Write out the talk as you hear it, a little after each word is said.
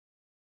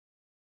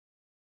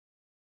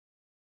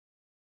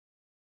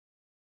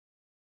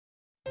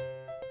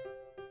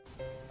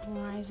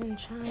Rise and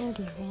shine,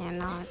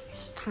 Deviant.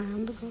 It's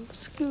time to go to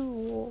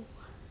school.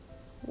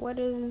 What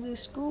is the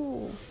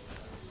school?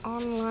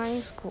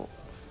 Online school.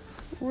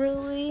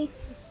 Really?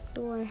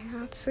 Do I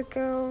have to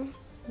go?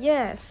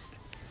 Yes.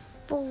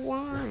 But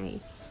why?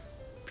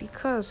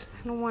 Because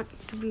I don't want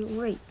to be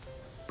late.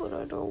 But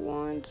I don't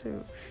want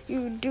to.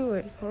 You do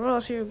it, or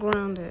else you're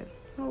grounded.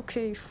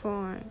 Okay,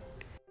 fine.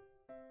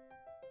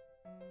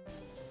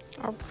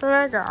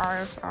 Okay,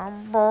 guys,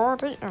 I'm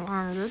Baldy and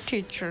I'm your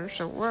teacher,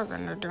 so we're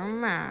gonna do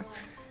math.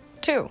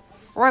 2.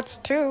 What's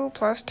 2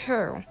 plus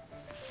 2?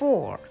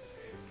 4.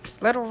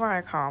 Little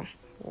Viacom,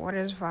 what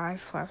is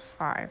 5 plus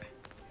 5?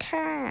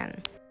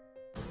 10.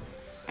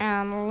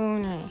 And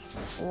Looney,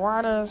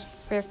 what is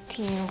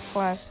 15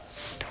 plus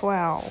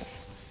 12?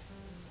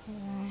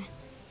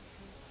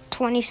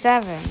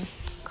 27.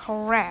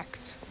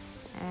 Correct.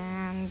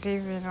 And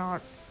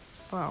Deviant,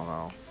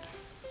 well,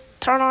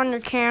 turn on your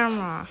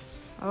camera.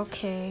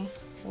 Okay,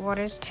 what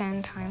is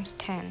 10 times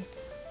 10?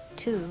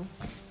 2.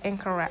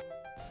 Incorrect.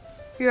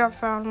 You have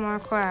found my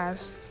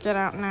class. Get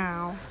out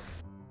now.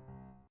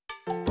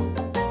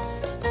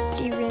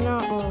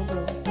 Deviant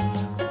logo.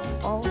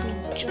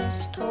 Aldi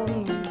just told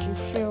me you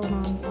failed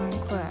online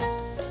class.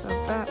 So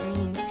that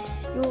means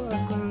you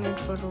are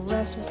grounded for the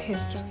rest of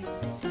history.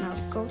 Now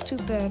go to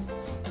bed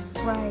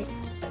right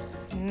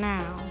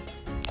now.